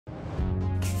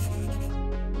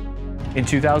In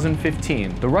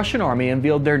 2015, the Russian army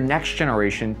unveiled their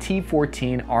next-generation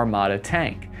T-14 Armata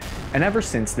Tank. And ever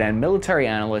since then, military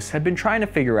analysts have been trying to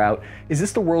figure out, is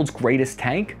this the world's greatest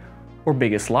tank or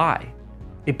biggest lie?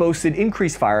 It boasted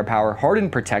increased firepower,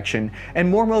 hardened protection, and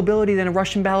more mobility than a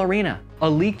Russian ballerina. A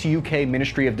leaked UK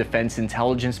Ministry of Defense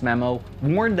intelligence memo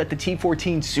warned that the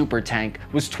T-14 super tank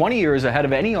was 20 years ahead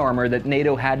of any armor that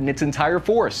NATO had in its entire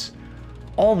force.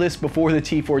 All this before the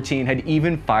T-14 had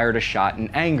even fired a shot in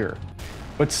anger.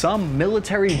 But some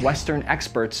military Western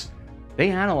experts, they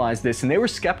analyzed this and they were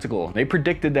skeptical. They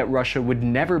predicted that Russia would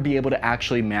never be able to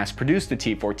actually mass produce the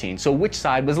T-14. So which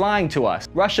side was lying to us?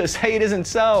 Russia, say it isn't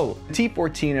so. The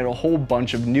T-14 had a whole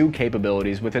bunch of new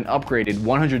capabilities with an upgraded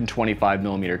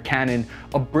 125mm cannon,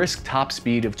 a brisk top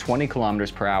speed of 20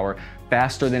 km per hour,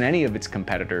 faster than any of its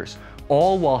competitors,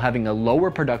 all while having a lower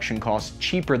production cost,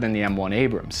 cheaper than the M1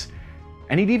 Abrams.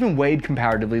 And it even weighed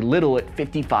comparatively little at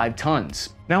 55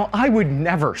 tons. Now, I would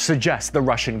never suggest the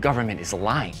Russian government is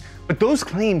lying, but those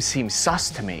claims seem sus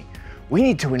to me. We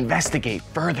need to investigate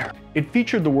further. It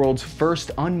featured the world's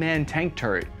first unmanned tank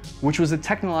turret, which was a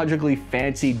technologically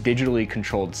fancy, digitally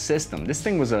controlled system. This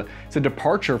thing was it's a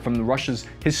departure from Russia's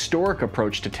historic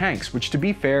approach to tanks, which, to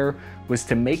be fair, was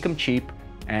to make them cheap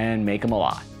and make them a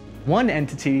lot. One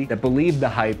entity that believed the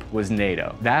hype was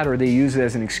NATO. That, or they used it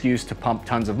as an excuse to pump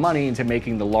tons of money into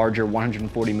making the larger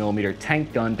 140mm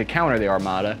tank gun to counter the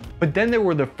Armata. But then there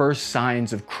were the first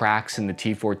signs of cracks in the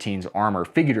T-14's armor,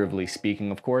 figuratively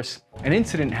speaking, of course. An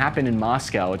incident happened in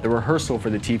Moscow at the rehearsal for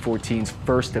the T-14's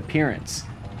first appearance.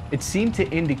 It seemed to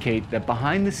indicate that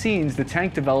behind the scenes, the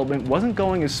tank development wasn't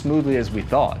going as smoothly as we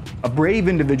thought. A brave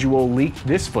individual leaked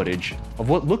this footage of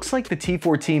what looks like the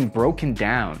T-14 broken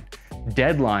down,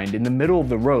 deadlined in the middle of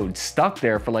the road, stuck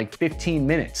there for like 15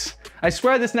 minutes. I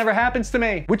swear this never happens to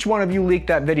me. Which one of you leaked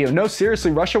that video? No, seriously,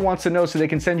 Russia wants to know so they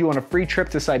can send you on a free trip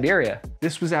to Siberia.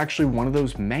 This was actually one of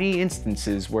those many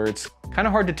instances where it's kind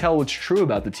of hard to tell what's true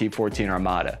about the T-14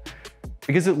 Armata,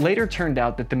 because it later turned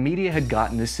out that the media had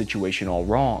gotten this situation all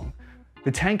wrong.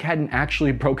 The tank hadn't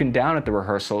actually broken down at the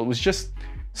rehearsal. It was just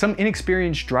some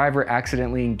inexperienced driver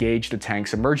accidentally engaged the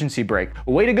tank's emergency brake.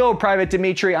 Way to go, Private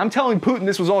Dmitry. I'm telling Putin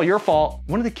this was all your fault.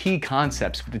 One of the key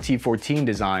concepts with the T-14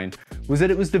 design was that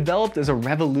it was developed as a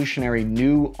revolutionary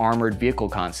new armored vehicle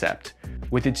concept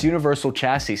with its universal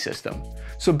chassis system.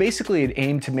 So basically it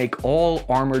aimed to make all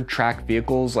armored tracked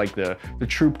vehicles like the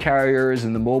troop carriers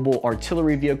and the mobile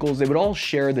artillery vehicles, they would all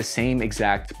share the same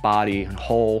exact body and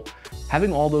hull.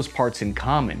 Having all those parts in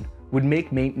common would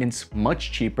make maintenance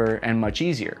much cheaper and much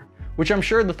easier. Which I'm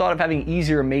sure the thought of having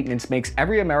easier maintenance makes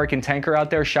every American tanker out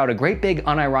there shout a great big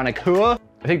unironic "Huh?"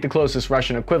 I think the closest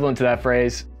Russian equivalent to that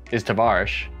phrase is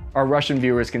Tavarish. Our Russian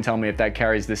viewers can tell me if that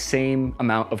carries the same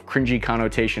amount of cringy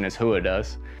connotation as "Hua"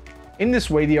 does. In this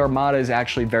way, the Armata is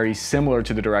actually very similar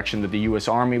to the direction that the US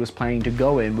Army was planning to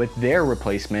go in with their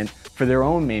replacement for their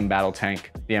own main battle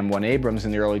tank, the M1 Abrams,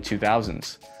 in the early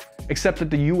 2000s. Except that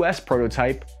the US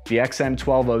prototype, the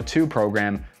XM1202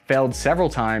 program, failed several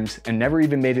times and never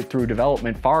even made it through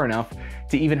development far enough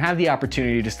to even have the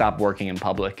opportunity to stop working in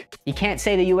public. You can't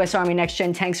say the US Army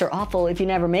next-gen tanks are awful if you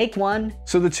never make one.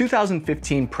 So the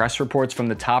 2015 press reports from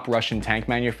the top Russian tank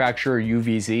manufacturer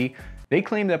UVZ, they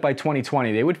claimed that by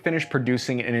 2020 they would finish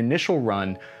producing an initial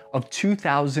run of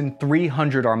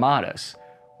 2,300 Armatas,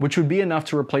 which would be enough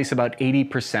to replace about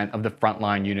 80% of the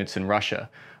frontline units in Russia.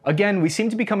 Again, we seem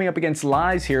to be coming up against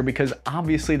lies here because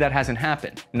obviously that hasn't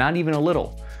happened, not even a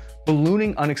little.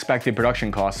 Ballooning unexpected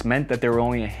production costs meant that there were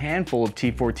only a handful of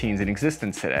T-14s in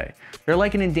existence today. They're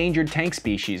like an endangered tank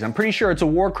species. I'm pretty sure it's a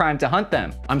war crime to hunt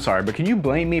them. I'm sorry, but can you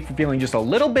blame me for feeling just a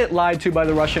little bit lied to by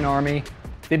the Russian army?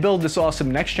 They build this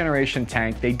awesome next generation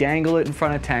tank, they dangle it in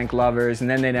front of tank lovers, and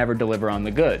then they never deliver on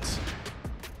the goods.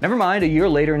 Never mind, a year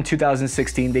later in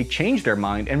 2016, they changed their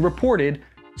mind and reported,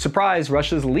 surprise,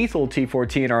 Russia's lethal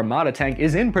T-14 Armata tank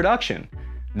is in production.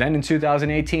 Then in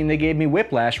 2018, they gave me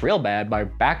whiplash real bad by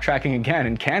backtracking again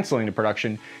and canceling the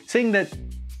production, saying that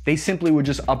they simply would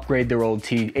just upgrade their old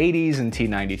T-80s and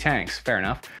T-90 tanks. Fair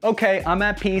enough. Okay, I'm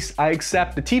at peace. I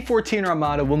accept the T-14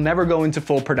 Armata will never go into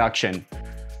full production.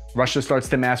 Russia starts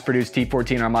to mass produce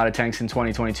T-14 Armata tanks in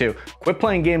 2022. Quit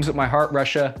playing games with my heart,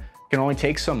 Russia. Can only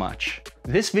take so much.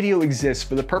 This video exists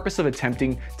for the purpose of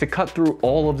attempting to cut through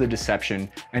all of the deception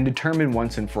and determine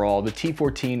once and for all the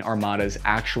T-14 Armata's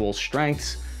actual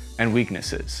strengths and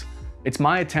weaknesses. It's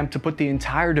my attempt to put the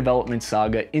entire development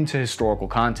saga into historical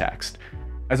context.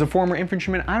 As a former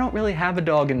infantryman, I don't really have a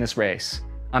dog in this race.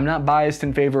 I'm not biased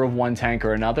in favor of one tank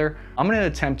or another. I'm going to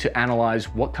attempt to analyze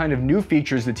what kind of new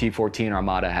features the T-14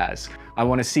 Armata has. I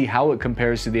want to see how it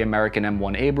compares to the American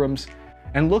M1 Abrams,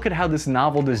 and look at how this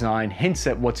novel design hints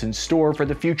at what's in store for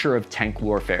the future of tank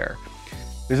warfare.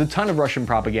 There's a ton of Russian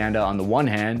propaganda on the one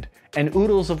hand, and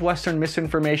oodles of Western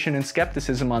misinformation and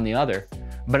skepticism on the other.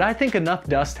 But I think enough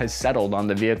dust has settled on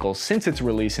the vehicle since its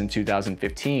release in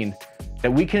 2015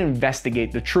 that we can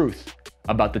investigate the truth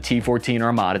about the T-14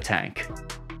 Armata tank.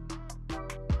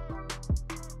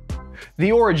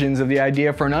 The origins of the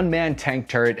idea for an unmanned tank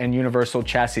turret and universal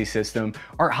chassis system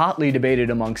are hotly debated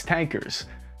amongst tankers.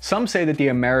 Some say that the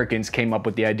Americans came up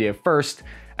with the idea first,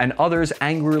 and others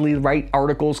angrily write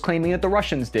articles claiming that the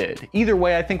Russians did. Either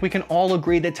way, I think we can all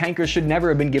agree that tankers should never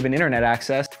have been given internet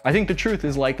access. I think the truth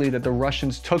is likely that the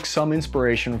Russians took some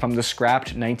inspiration from the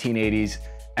scrapped 1980s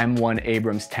M1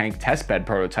 Abrams tank testbed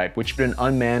prototype, which had an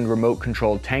unmanned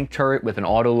remote-controlled tank turret with an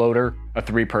autoloader, a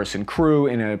 3-person crew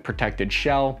in a protected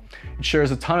shell. It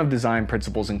shares a ton of design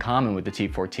principles in common with the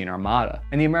T-14 Armata.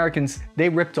 And the Americans, they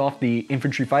ripped off the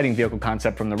infantry fighting vehicle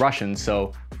concept from the Russians,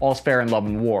 so all's fair in love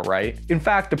and war, right? In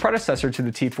fact, the predecessor to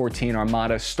the T-14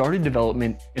 Armata started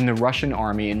development in the Russian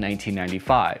Army in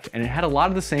 1995, and it had a lot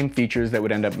of the same features that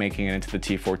would end up making it into the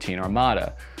T-14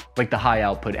 Armata. Like the high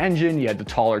output engine, you had the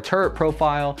taller turret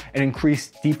profile, and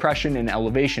increased depression and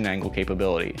elevation angle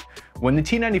capability. When the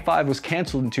T-95 was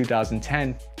canceled in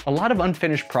 2010, a lot of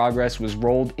unfinished progress was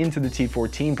rolled into the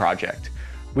T-14 project,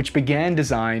 which began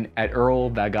design at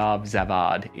Earl Vagov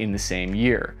Zavod in the same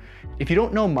year. If you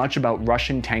don't know much about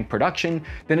Russian tank production,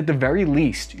 then at the very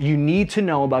least, you need to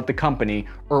know about the company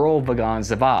Earl Vagon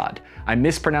Zavod. I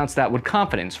mispronounced that with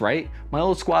confidence, right? My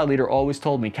old squad leader always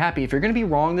told me, Cappy, if you're gonna be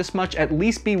wrong this much, at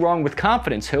least be wrong with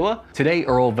confidence, hua? Today,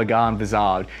 Earl Vagon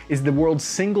Zavod is the world's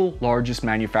single largest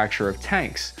manufacturer of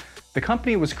tanks. The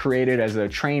company was created as a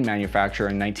train manufacturer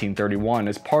in 1931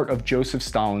 as part of Joseph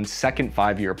Stalin's second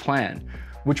 5-year plan,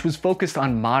 which was focused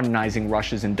on modernizing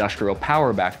Russia's industrial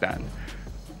power back then.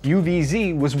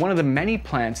 UVZ was one of the many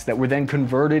plants that were then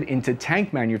converted into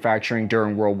tank manufacturing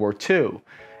during World War II,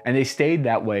 and they stayed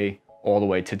that way all the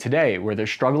way to today, where they're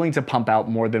struggling to pump out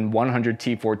more than 100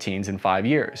 T-14s in 5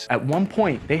 years. At one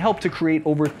point, they helped to create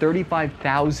over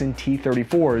 35,000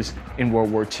 T-34s in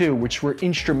World War II, which were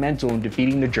instrumental in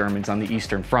defeating the Germans on the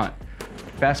Eastern Front.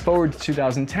 Fast forward to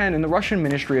 2010, and the Russian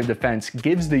Ministry of Defense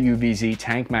gives the UVZ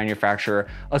tank manufacturer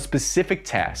a specific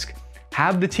task: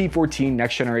 have the T-14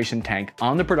 next generation tank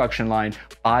on the production line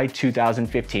by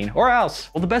 2015, or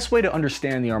else. Well, the best way to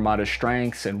understand the Armada's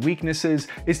strengths and weaknesses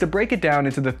is to break it down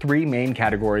into the 3 main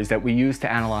categories that we use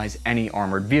to analyze any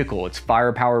armored vehicle: its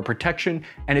firepower, protection,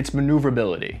 and its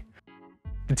maneuverability.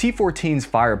 The T-14's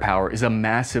firepower is a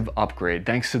massive upgrade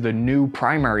thanks to the new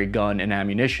primary gun and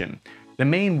ammunition. The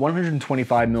main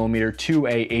 125mm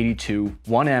 2A82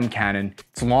 1M cannon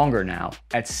is longer now,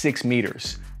 at 6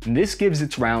 meters. And this gives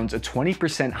its rounds a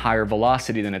 20% higher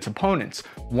velocity than its opponents.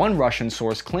 One Russian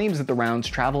source claims that the rounds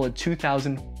travel at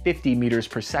 2,050 meters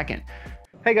per second.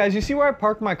 Hey guys, you see where I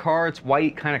parked my car? It's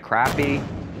white, kind of crappy.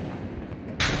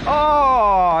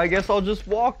 Oh, I guess I'll just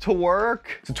walk to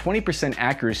work. It's a 20%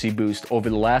 accuracy boost over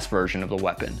the last version of the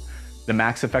weapon. The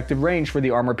max effective range for the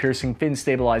armor-piercing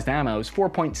fin-stabilized ammo is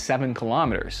 4.7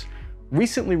 kilometers.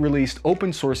 Recently released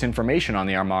open source information on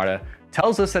the Armata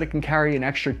tells us that it can carry an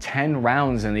extra 10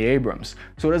 rounds in the Abrams,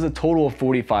 so it has a total of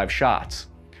 45 shots.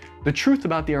 The truth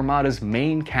about the Armata's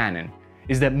main cannon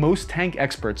is that most tank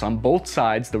experts on both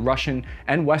sides, the Russian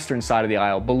and Western side of the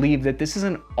aisle, believe that this is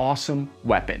an awesome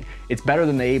weapon. It's better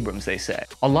than the Abrams, they say.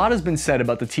 A lot has been said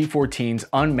about the T-14's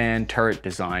unmanned turret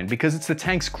design because it's the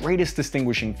tank's greatest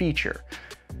distinguishing feature.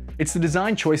 It's the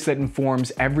design choice that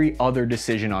informs every other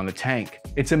decision on the tank.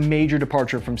 It's a major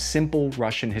departure from simple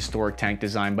Russian historic tank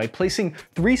design by placing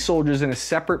 3 soldiers in a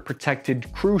separate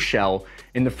protected crew shell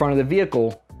in the front of the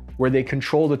vehicle where they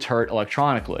control the turret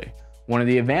electronically. One of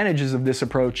the advantages of this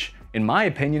approach, in my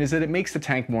opinion, is that it makes the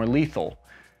tank more lethal,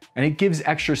 and it gives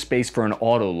extra space for an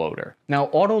autoloader. Now,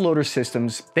 autoloader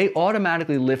systems, they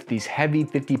automatically lift these heavy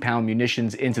 50-pound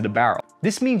munitions into the barrel.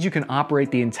 This means you can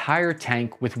operate the entire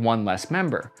tank with 1 less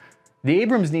member. The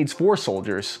Abrams needs 4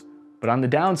 soldiers, but on the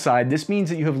downside, this means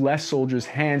that you have less soldiers'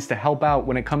 hands to help out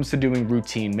when it comes to doing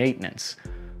routine maintenance.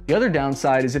 The other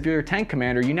downside is if you're a tank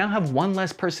commander, you now have 1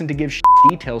 less person to give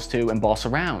details to and boss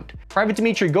around. Private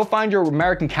Dimitri, go find your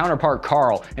American counterpart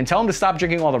Carl and tell him to stop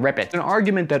drinking all the Rip It. An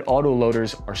argument that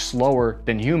autoloaders are slower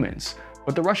than humans,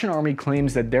 but the Russian army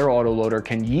claims that their autoloader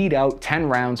can yeet out 10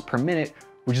 rounds per minute,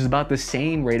 which is about the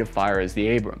same rate of fire as the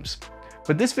Abrams.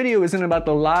 But this video isn't about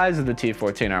the lies of the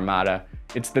T-14 Armata,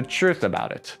 it's the truth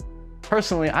about it.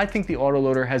 Personally, I think the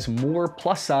autoloader has more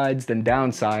plus sides than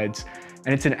downsides,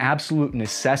 and it's an absolute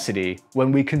necessity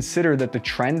when we consider that the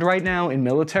trend right now in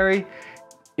military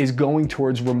is going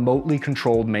towards remotely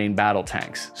controlled main battle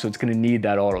tanks, so it's going to need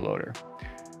that autoloader.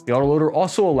 The autoloader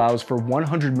also allows for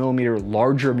 100mm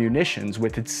larger munitions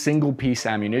with its single-piece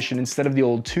ammunition instead of the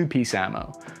old two-piece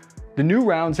ammo. The new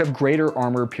rounds have greater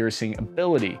armor-piercing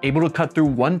ability, able to cut through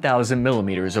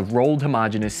 1000mm of rolled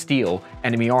homogeneous steel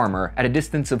enemy armor at a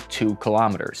distance of 2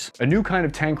 kilometers. A new kind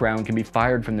of tank round can be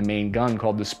fired from the main gun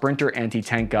called the Sprinter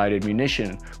anti-tank guided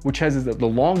munition, which has the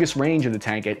longest range of the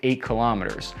tank at 8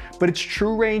 kilometers, but its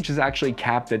true range is actually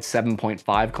capped at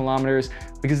 7.5 kilometers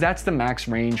because that's the max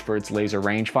range for its laser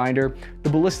rangefinder. The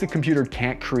ballistic computer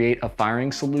can't create a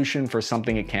firing solution for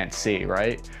something it can't see,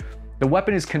 right? The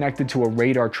weapon is connected to a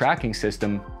radar tracking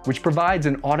system, which provides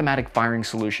an automatic firing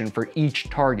solution for each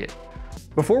target.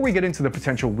 Before we get into the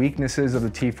potential weaknesses of the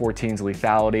T-14's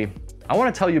lethality, I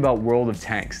want to tell you about World of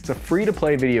Tanks. It's a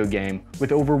free-to-play video game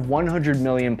with over 100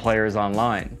 million players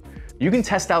online. You can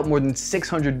test out more than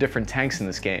 600 different tanks in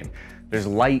this game. There's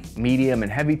light, medium,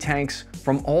 and heavy tanks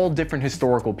from all different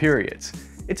historical periods.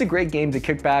 It's a great game to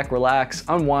kick back, relax,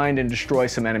 unwind, and destroy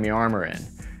some enemy armor in.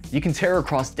 You can tear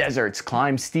across deserts,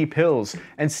 climb steep hills,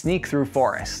 and sneak through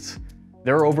forests.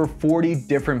 There are over 40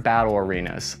 different battle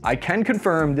arenas. I can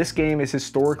confirm this game is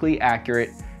historically accurate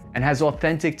and has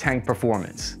authentic tank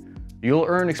performance. You'll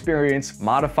earn experience,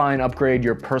 modify and upgrade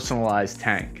your personalized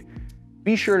tank.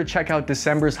 Be sure to check out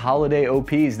December's holiday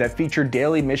OPs that feature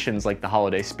daily missions like the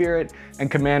Holiday Spirit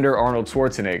and Commander Arnold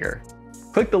Schwarzenegger.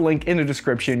 Click the link in the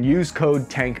description, use code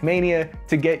TANKMANIA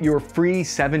to get your free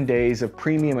 7 days of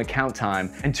premium account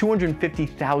time and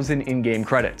 250,000 in-game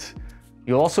credits.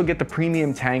 You'll also get the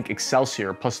premium tank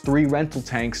Excelsior plus 3 rental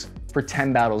tanks for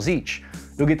 10 battles each.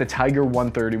 You'll get the Tiger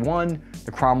 131,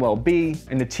 the Cromwell B,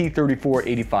 and the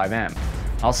T-34 85M.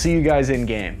 I'll see you guys in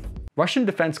game. Russian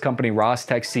defense company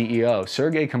Rostec CEO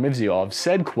Sergei Kmyzyov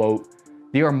said, quote,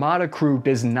 "The Armata crew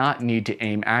does not need to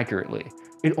aim accurately.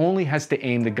 It only has to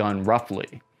aim the gun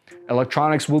roughly.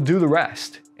 Electronics will do the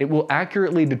rest. It will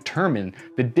accurately determine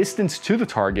the distance to the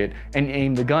target and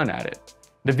aim the gun at it.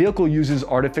 The vehicle uses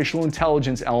artificial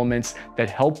intelligence elements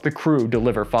that help the crew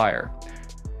deliver fire."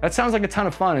 That sounds like a ton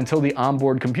of fun until the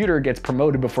onboard computer gets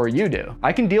promoted before you do.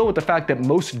 I can deal with the fact that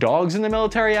most dogs in the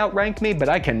military outrank me, but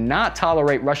I cannot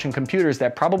tolerate Russian computers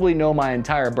that probably know my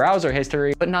entire browser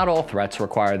history. But not all threats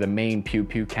require the main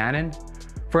pew-pew cannon.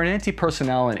 For an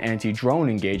anti-personnel and anti-drone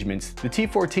engagements, the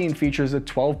T-14 features a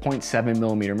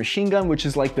 12.7mm machine gun, which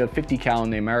is like the 50 cal in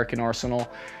the American arsenal.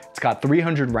 It's got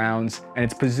 300 rounds, and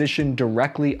it's positioned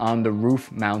directly on the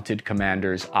roof-mounted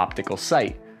commander's optical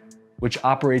sight, which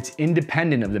operates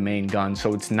independent of the main gun,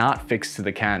 so it's not fixed to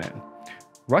the cannon.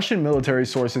 Russian military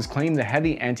sources claim the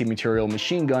heavy anti-material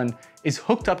machine gun is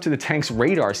hooked up to the tank's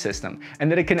radar system,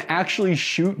 and that it can actually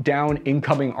shoot down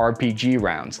incoming RPG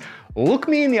rounds. Look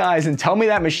me in the eyes and tell me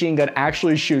that machine gun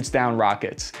actually shoots down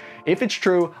rockets. If it's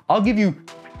true, I'll give you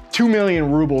 2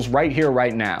 million rubles right here,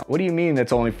 right now. What do you mean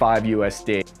that's only 5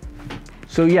 USD?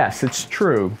 So yes, it's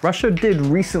true. Russia did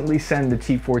recently send the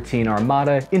T-14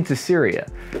 Armata into Syria,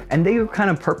 and they were kind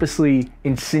of purposely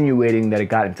insinuating that it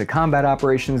got into combat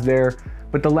operations there,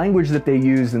 but the language that they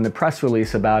used in the press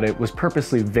release about it was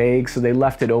purposely vague, so they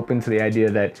left it open to the idea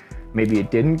that maybe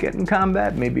it didn't get in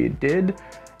combat, maybe it did.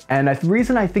 And the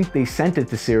reason I think they sent it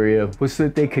to Syria was so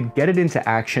that they could get it into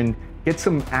action, get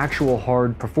some actual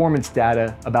hard performance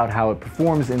data about how it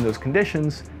performs in those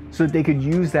conditions, so that they could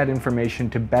use that information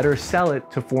to better sell it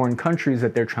to foreign countries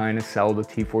that they're trying to sell the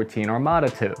T-14 Armata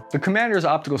to. The commander's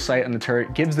optical sight on the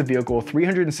turret gives the vehicle a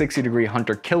 360-degree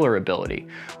hunter-killer ability,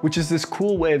 which is this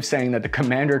cool way of saying that the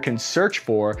commander can search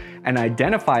for and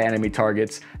identify enemy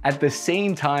targets at the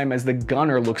same time as the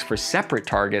gunner looks for separate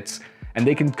targets, and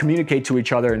they can communicate to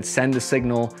each other and send a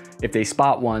signal. If they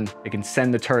spot one, they can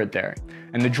send the turret there.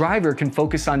 And the driver can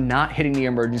focus on not hitting the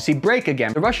emergency brake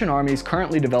again. The Russian army is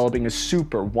currently developing a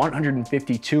super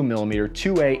 152mm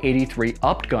 2A83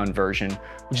 upped gun version,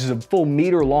 which is a full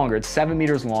meter longer, it's 7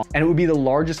 meters long, and it would be the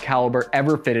largest caliber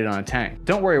ever fitted on a tank.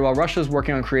 Don't worry, while Russia is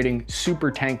working on creating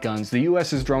super tank guns, the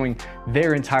US is throwing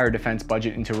their entire defense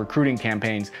budget into recruiting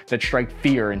campaigns that strike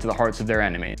fear into the hearts of their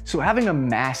enemies. So having a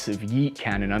massive yeet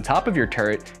cannon on top of your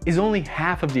turret is only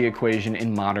half of the equation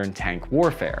in modern tank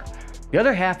warfare. The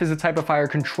other half is the type of fire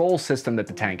control system that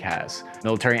the tank has.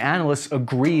 Military analysts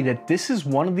agree that this is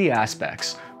one of the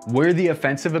aspects where the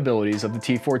offensive abilities of the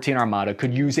T-14 Armata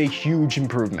could use a huge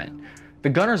improvement. The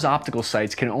gunner's optical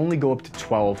sights can only go up to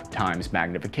 12 times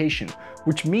magnification,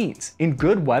 which means in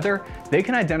good weather, they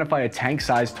can identify a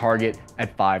tank-sized target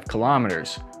at 5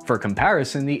 kilometers. For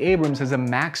comparison, the Abrams has a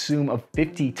max zoom of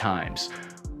 50 times,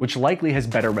 which likely has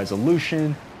better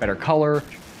resolution, better color,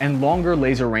 and longer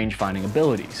laser range finding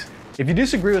abilities. If you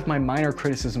disagree with my minor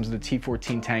criticisms of the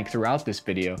T-14 tank throughout this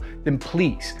video, then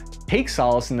please take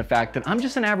solace in the fact that I'm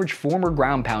just an average former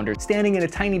ground pounder standing in a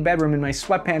tiny bedroom in my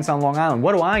sweatpants on Long Island.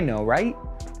 What do I know, right?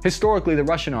 Historically, the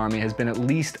Russian army has been at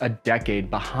least a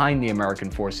decade behind the American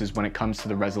forces when it comes to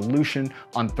the resolution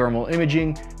on thermal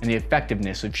imaging and the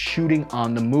effectiveness of shooting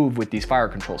on the move with these fire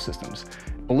control systems.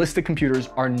 Ballistic computers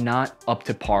are not up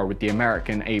to par with the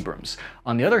American Abrams.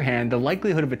 On the other hand, the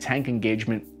likelihood of a tank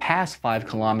engagement past 5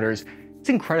 kilometers is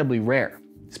incredibly rare,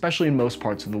 especially in most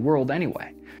parts of the world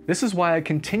anyway. This is why I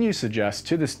continue to suggest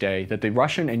to this day that the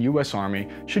Russian and US Army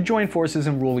should join forces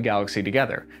and rule the galaxy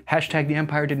together. Hashtag the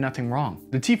Empire did nothing wrong.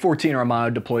 The T-14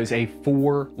 Armata deploys a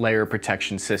 4-layer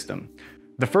protection system.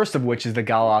 The first of which is the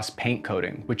Galas paint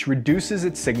coating, which reduces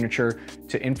its signature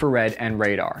to infrared and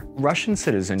radar. A Russian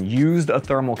citizen used a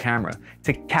thermal camera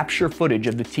to capture footage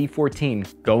of the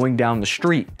T-14 going down the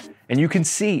street. And you can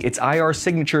see its IR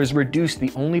signature is reduced.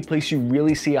 The only place you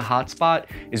really see a hotspot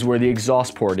is where the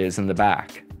exhaust port is in the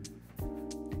back.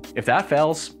 If that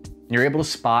fails, you're able to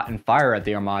spot and fire at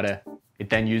the Armata. It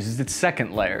then uses its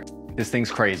second layer. This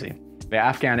thing's crazy. The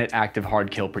Afghanit Active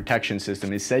Hard Kill Protection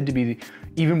System is said to be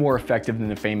even more effective than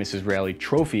the famous Israeli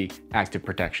Trophy Active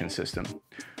Protection System.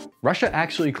 Russia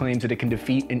actually claims that it can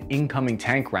defeat an incoming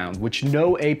tank round, which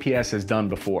no APS has done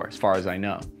before, as far as I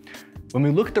know. When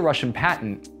we look at the Russian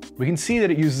patent, we can see that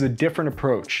it uses a different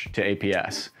approach to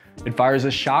APS. It fires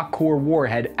a shock core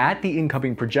warhead at the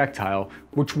incoming projectile,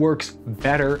 which works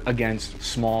better against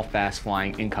small,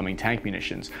 fast-flying incoming tank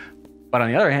munitions. But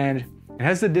on the other hand, it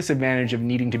has the disadvantage of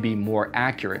needing to be more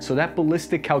accurate, so that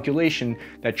ballistic calculation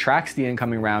that tracks the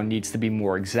incoming round needs to be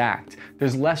more exact.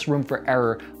 There's less room for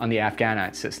error on the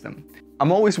Afghanite system.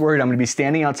 I'm always worried I'm going to be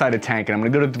standing outside a tank and I'm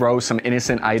going to go to throw some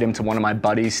innocent item to one of my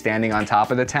buddies standing on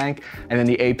top of the tank, and then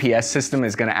the APS system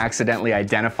is going to accidentally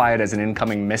identify it as an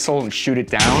incoming missile and shoot it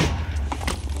down.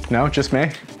 No, just me?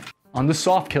 On the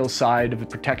soft kill side of the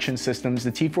protection systems,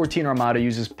 the T-14 Armata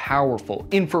uses powerful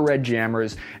infrared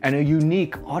jammers and a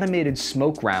unique automated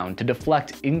smoke round to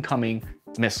deflect incoming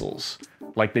missiles,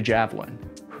 like the Javelin.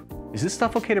 Is this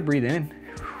stuff okay to breathe in?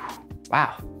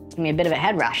 Wow. Give me a bit of a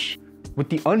head rush. With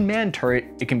the unmanned turret,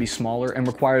 it can be smaller and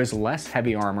requires less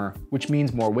heavy armor, which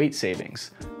means more weight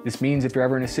savings. This means if you're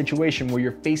ever in a situation where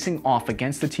you're facing off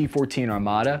against the T-14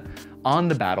 Armata on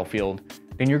the battlefield,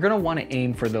 then you're going to want to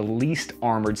aim for the least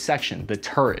armored section, the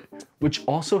turret, which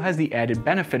also has the added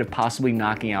benefit of possibly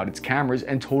knocking out its cameras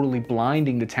and totally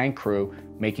blinding the tank crew,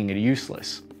 making it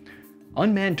useless.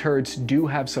 Unmanned turrets do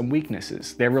have some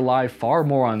weaknesses. They rely far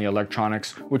more on the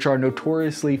electronics, which are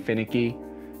notoriously finicky.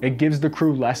 It gives the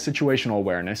crew less situational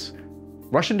awareness.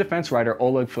 Russian defense writer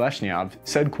Oleg Fleshnyov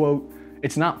said, quote,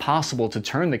 "It's not possible to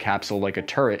turn the capsule like a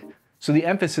turret, so the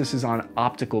emphasis is on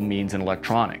optical means and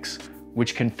electronics,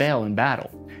 which can fail in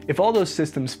battle. If all those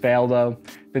systems fail though,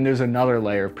 then there's another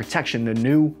layer of protection, the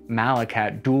new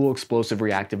Malakat dual explosive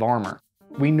reactive armor.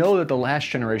 We know that the last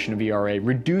generation of ERA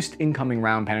reduced incoming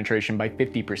round penetration by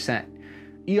 50%.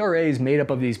 ERA is made up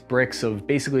of these bricks of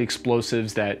basically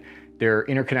explosives that they're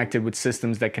interconnected with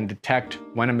systems that can detect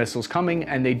when a missile's coming,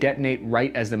 and they detonate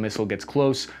right as the missile gets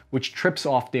close, which trips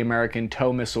off the American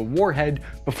TOW missile warhead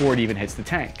before it even hits the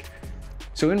tank.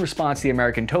 So in response, the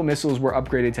American TOW missiles were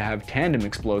upgraded to have tandem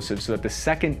explosives so that the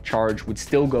second charge would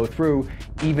still go through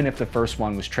even if the first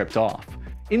one was tripped off.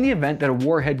 In the event that a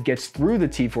warhead gets through the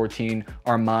T-14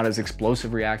 Armata's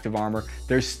explosive reactive armor,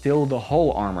 there's still the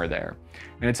hull armor there.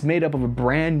 And it's made up of a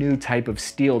brand new type of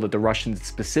steel that the Russians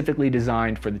specifically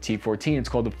designed for the T-14. It's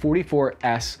called the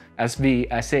 44S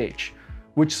SVSH,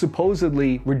 which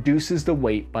supposedly reduces the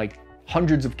weight by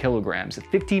hundreds of kilograms, a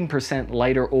 15%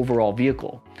 lighter overall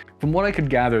vehicle. From what I could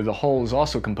gather, the hull is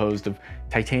also composed of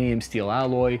titanium steel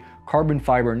alloy, carbon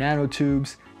fiber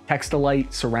nanotubes,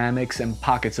 textilite, ceramics, and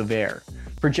pockets of air.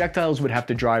 Projectiles would have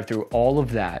to drive through all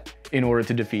of that in order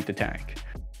to defeat the tank.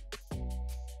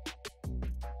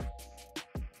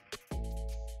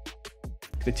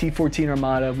 The T-14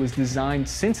 Armata was designed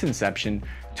since inception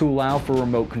to allow for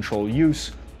remote control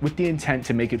use, with the intent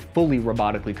to make it fully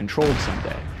robotically controlled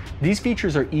someday. These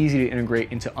features are easy to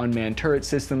integrate into unmanned turret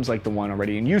systems like the one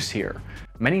already in use here.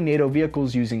 Many NATO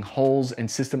vehicles using hulls and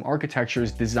system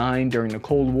architectures designed during the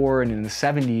Cold War and in the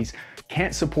 70s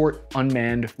can't support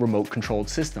unmanned remote-controlled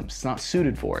systems. It's not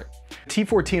suited for it.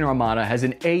 T-14 Armata has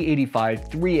an A85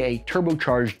 3A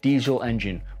turbocharged diesel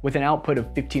engine with an output of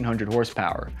 1,500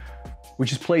 horsepower,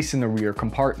 which is placed in the rear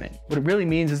compartment. What it really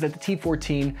means is that the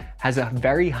T-14 has a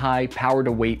very high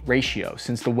power-to-weight ratio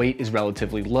since the weight is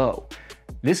relatively low.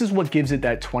 This is what gives it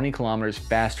that 20 kilometers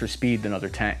faster speed than other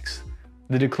tanks.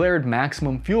 The declared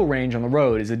maximum fuel range on the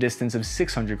road is a distance of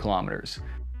 600 kilometers.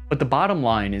 But the bottom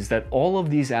line is that all of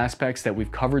these aspects that we've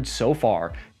covered so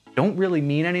far don't really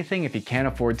mean anything if you can't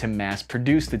afford to mass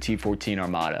produce the T-14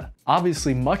 Armata.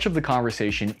 Obviously, much of the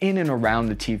conversation in and around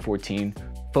the T-14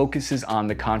 focuses on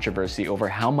the controversy over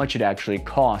how much it actually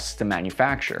costs to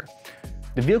manufacture.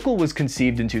 The vehicle was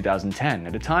conceived in 2010,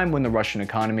 at a time when the Russian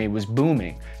economy was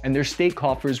booming and their state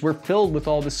coffers were filled with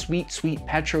all the sweet, sweet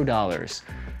petrodollars.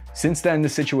 Since then, the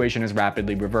situation has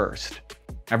rapidly reversed.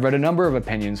 I've read a number of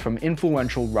opinions from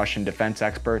influential Russian defense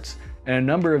experts, and a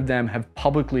number of them have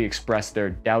publicly expressed their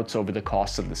doubts over the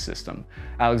costs of the system.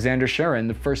 Alexander Sherin,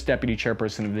 the first deputy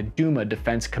chairperson of the Duma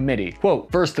Defense Committee, quote,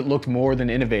 "First, it looked more than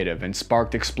innovative and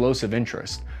sparked explosive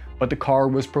interest, but the car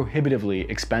was prohibitively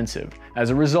expensive. As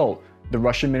a result, the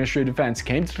Russian Ministry of Defense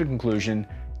came to the conclusion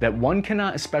that one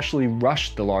cannot especially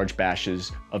rush the large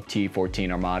batches of T-14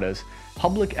 Armatas.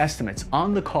 Public estimates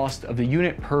on the cost of the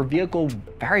unit per vehicle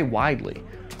vary widely,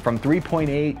 from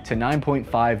 3.8 to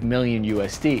 9.5 million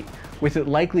USD, with it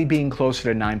likely being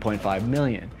closer to 9.5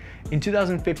 million. In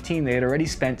 2015, they had already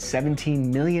spent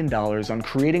 $17 million on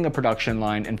creating a production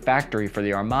line and factory for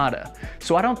the Armata.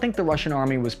 So I don't think the Russian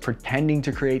army was pretending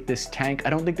to create this tank. I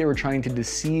don't think they were trying to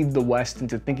deceive the West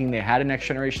into thinking they had a next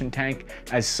generation tank,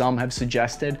 as some have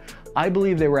suggested. I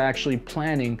believe they were actually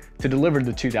planning to deliver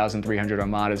the 2,300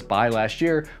 Armatas by last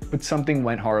year, but something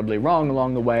went horribly wrong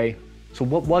along the way. So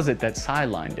what was it that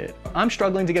sidelined it? I'm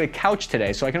struggling to get a couch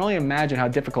today, so I can only imagine how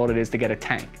difficult it is to get a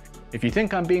tank. If you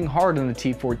think I'm being hard on the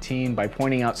T-14 by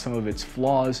pointing out some of its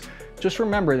flaws, just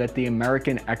remember that the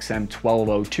American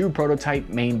XM1202 prototype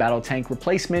main battle tank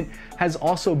replacement has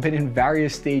also been in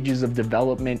various stages of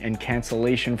development and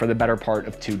cancellation for the better part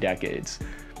of 2 decades.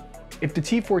 If the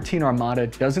T-14 Armata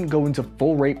doesn't go into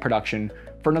full rate production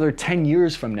for another 10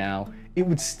 years from now, it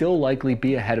would still likely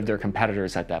be ahead of their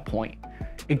competitors at that point.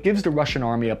 It gives the Russian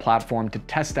army a platform to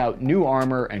test out new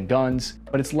armor and guns,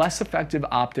 but its less effective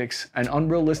optics and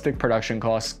unrealistic production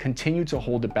costs continue to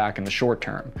hold it back in the short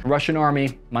term. The Russian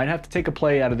army might have to take a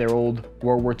play out of their old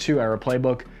World War II era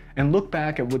playbook and look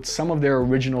back at what some of their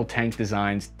original tank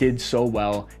designs did so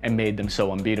well and made them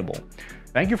so unbeatable.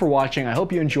 Thank you for watching. I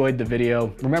hope you enjoyed the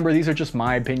video. Remember, these are just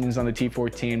my opinions on the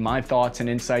T-14, my thoughts and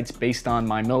insights based on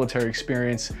my military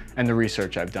experience and the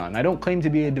research I've done. I don't claim to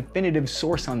be a definitive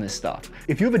source on this stuff.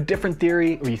 If you have a different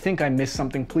theory or you think I missed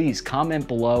something, please comment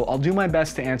below. I'll do my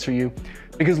best to answer you,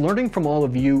 because learning from all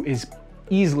of you is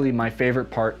easily my favorite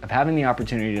part of having the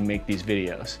opportunity to make these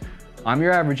videos. I'm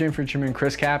your average infantryman,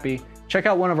 Chris Cappy. Check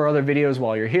out one of our other videos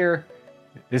while you're here.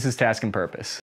 This is Task and Purpose.